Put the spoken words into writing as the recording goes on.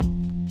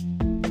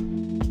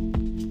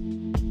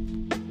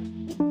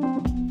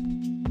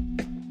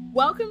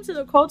Welcome to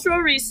the Cultural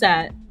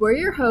Reset. We're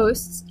your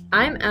hosts.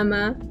 I'm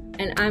Emma,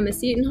 and I'm a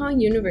Seton Hall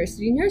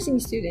University nursing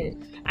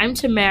student. I'm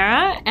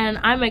Tamara, and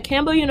I'm a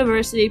Campbell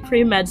University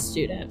pre-med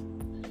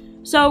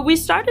student. So we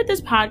started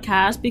this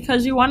podcast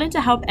because we wanted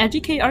to help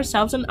educate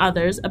ourselves and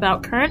others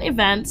about current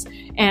events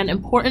and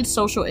important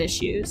social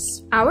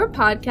issues. Our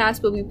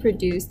podcast will be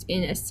produced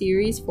in a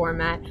series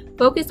format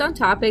focused on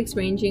topics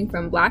ranging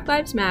from Black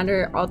Lives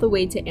Matter all the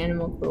way to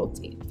animal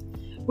cruelty.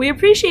 We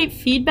appreciate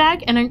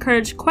feedback and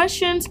encourage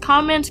questions,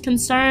 comments,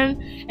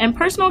 concern, and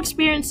personal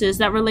experiences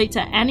that relate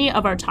to any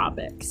of our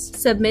topics.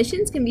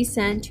 Submissions can be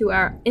sent to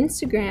our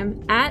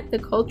Instagram at The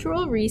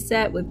Cultural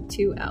Reset with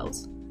 2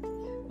 L's.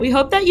 We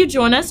hope that you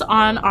join us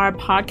on our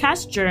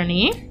podcast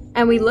journey.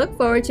 And we look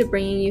forward to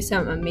bringing you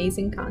some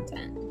amazing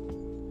content.